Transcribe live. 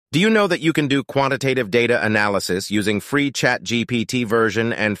Do you know that you can do quantitative data analysis using free ChatGPT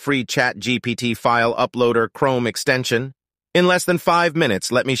version and free ChatGPT file uploader Chrome extension? In less than 5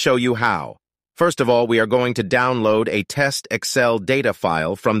 minutes, let me show you how. First of all, we are going to download a test Excel data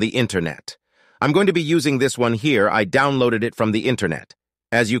file from the internet. I'm going to be using this one here. I downloaded it from the internet.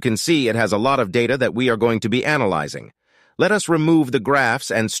 As you can see, it has a lot of data that we are going to be analyzing. Let us remove the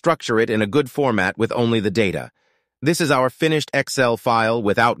graphs and structure it in a good format with only the data. This is our finished Excel file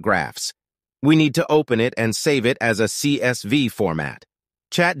without graphs. We need to open it and save it as a CSV format.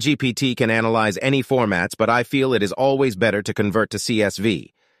 ChatGPT can analyze any formats, but I feel it is always better to convert to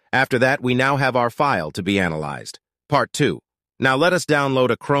CSV. After that, we now have our file to be analyzed. Part 2. Now let us download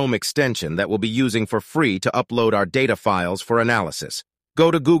a Chrome extension that we'll be using for free to upload our data files for analysis.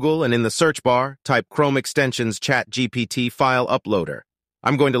 Go to Google and in the search bar, type Chrome extension's ChatGPT file uploader.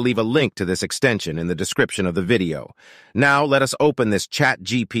 I'm going to leave a link to this extension in the description of the video. Now let us open this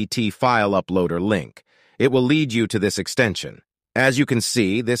ChatGPT file uploader link. It will lead you to this extension. As you can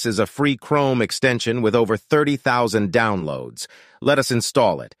see, this is a free Chrome extension with over 30,000 downloads. Let us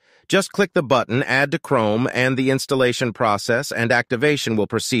install it. Just click the button Add to Chrome and the installation process and activation will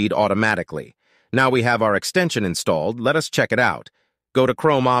proceed automatically. Now we have our extension installed. Let us check it out. Go to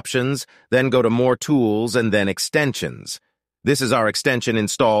Chrome Options, then go to More Tools and then Extensions. This is our extension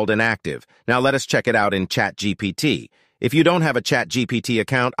installed and active. Now let us check it out in ChatGPT. If you don't have a ChatGPT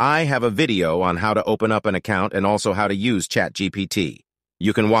account, I have a video on how to open up an account and also how to use ChatGPT.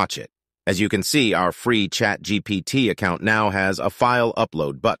 You can watch it. As you can see, our free ChatGPT account now has a file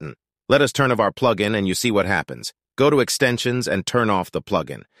upload button. Let us turn off our plugin and you see what happens. Go to Extensions and turn off the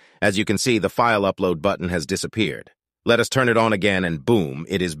plugin. As you can see, the file upload button has disappeared. Let us turn it on again and boom,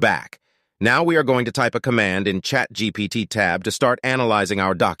 it is back. Now we are going to type a command in ChatGPT tab to start analyzing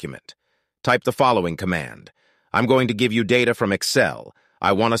our document. Type the following command. I'm going to give you data from Excel.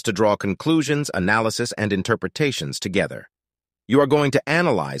 I want us to draw conclusions, analysis, and interpretations together. You are going to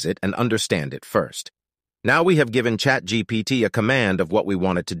analyze it and understand it first. Now we have given ChatGPT a command of what we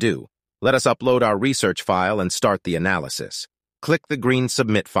want it to do. Let us upload our research file and start the analysis. Click the green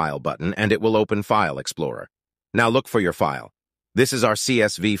Submit File button and it will open File Explorer. Now look for your file. This is our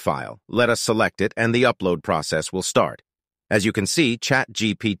CSV file. Let us select it and the upload process will start. As you can see,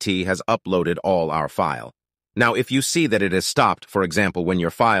 ChatGPT has uploaded all our file. Now, if you see that it has stopped, for example, when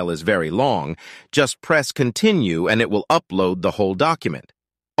your file is very long, just press Continue and it will upload the whole document.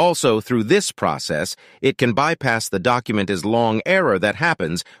 Also, through this process, it can bypass the document is long error that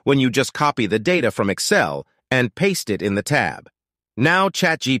happens when you just copy the data from Excel and paste it in the tab. Now,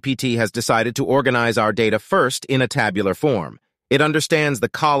 ChatGPT has decided to organize our data first in a tabular form. It understands the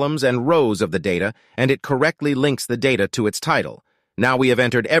columns and rows of the data, and it correctly links the data to its title. Now we have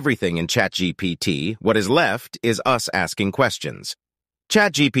entered everything in ChatGPT. What is left is us asking questions.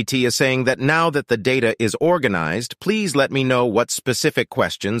 ChatGPT is saying that now that the data is organized, please let me know what specific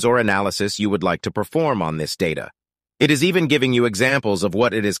questions or analysis you would like to perform on this data. It is even giving you examples of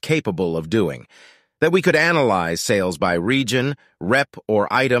what it is capable of doing. That we could analyze sales by region, rep or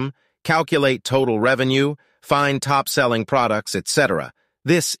item, calculate total revenue, find top-selling products, etc.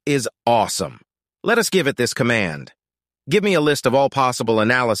 This is awesome. Let us give it this command. Give me a list of all possible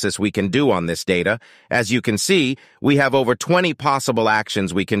analysis we can do on this data. As you can see, we have over 20 possible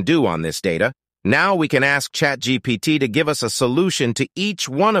actions we can do on this data. Now we can ask ChatGPT to give us a solution to each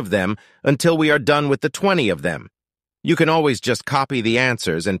one of them until we are done with the 20 of them. You can always just copy the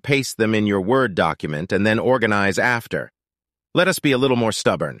answers and paste them in your Word document and then organize after. Let us be a little more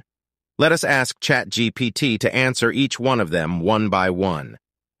stubborn. Let us ask ChatGPT to answer each one of them one by one.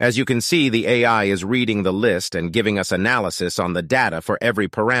 As you can see, the AI is reading the list and giving us analysis on the data for every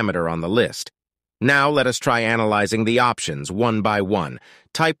parameter on the list. Now let us try analyzing the options one by one.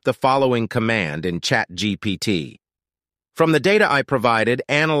 Type the following command in ChatGPT. From the data I provided,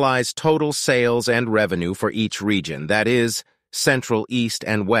 analyze total sales and revenue for each region, that is, Central, East,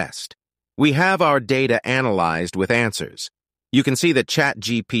 and West. We have our data analyzed with answers. You can see that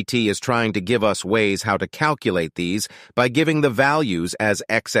ChatGPT is trying to give us ways how to calculate these by giving the values as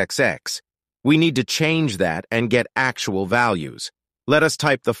XXX. We need to change that and get actual values. Let us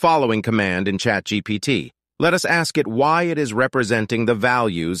type the following command in ChatGPT. Let us ask it why it is representing the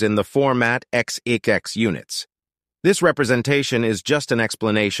values in the format XX units. This representation is just an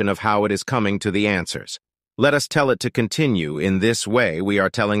explanation of how it is coming to the answers. Let us tell it to continue. In this way, we are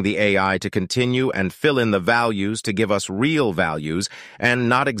telling the AI to continue and fill in the values to give us real values and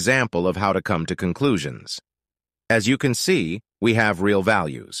not example of how to come to conclusions. As you can see, we have real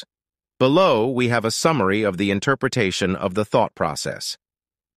values. Below, we have a summary of the interpretation of the thought process.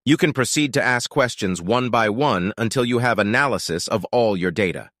 You can proceed to ask questions one by one until you have analysis of all your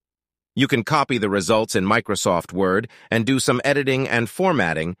data. You can copy the results in Microsoft Word and do some editing and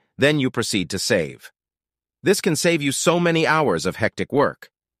formatting, then you proceed to save. This can save you so many hours of hectic work.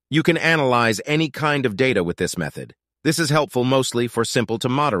 You can analyze any kind of data with this method. This is helpful mostly for simple to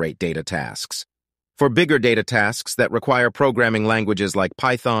moderate data tasks. For bigger data tasks that require programming languages like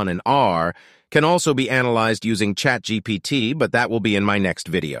Python and R can also be analyzed using ChatGPT, but that will be in my next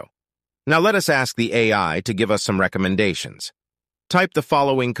video. Now let us ask the AI to give us some recommendations. Type the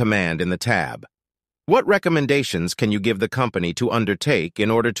following command in the tab. What recommendations can you give the company to undertake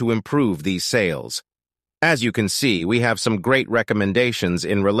in order to improve these sales? As you can see, we have some great recommendations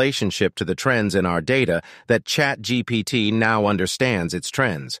in relationship to the trends in our data that ChatGPT now understands its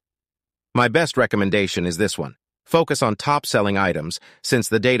trends. My best recommendation is this one. Focus on top-selling items, since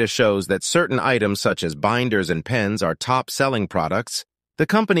the data shows that certain items such as binders and pens are top-selling products. The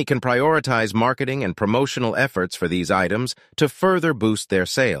company can prioritize marketing and promotional efforts for these items to further boost their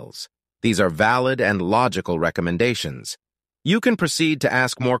sales. These are valid and logical recommendations. You can proceed to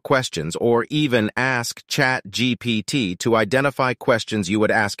ask more questions or even ask ChatGPT to identify questions you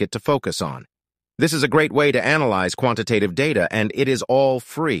would ask it to focus on. This is a great way to analyze quantitative data, and it is all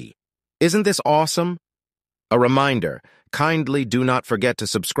free. Isn't this awesome? A reminder, kindly do not forget to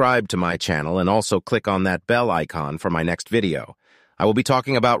subscribe to my channel and also click on that bell icon for my next video. I will be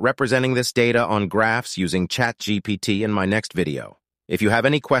talking about representing this data on graphs using ChatGPT in my next video. If you have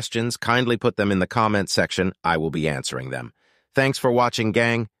any questions, kindly put them in the comment section. I will be answering them. Thanks for watching,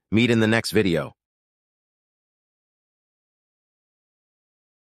 gang. Meet in the next video.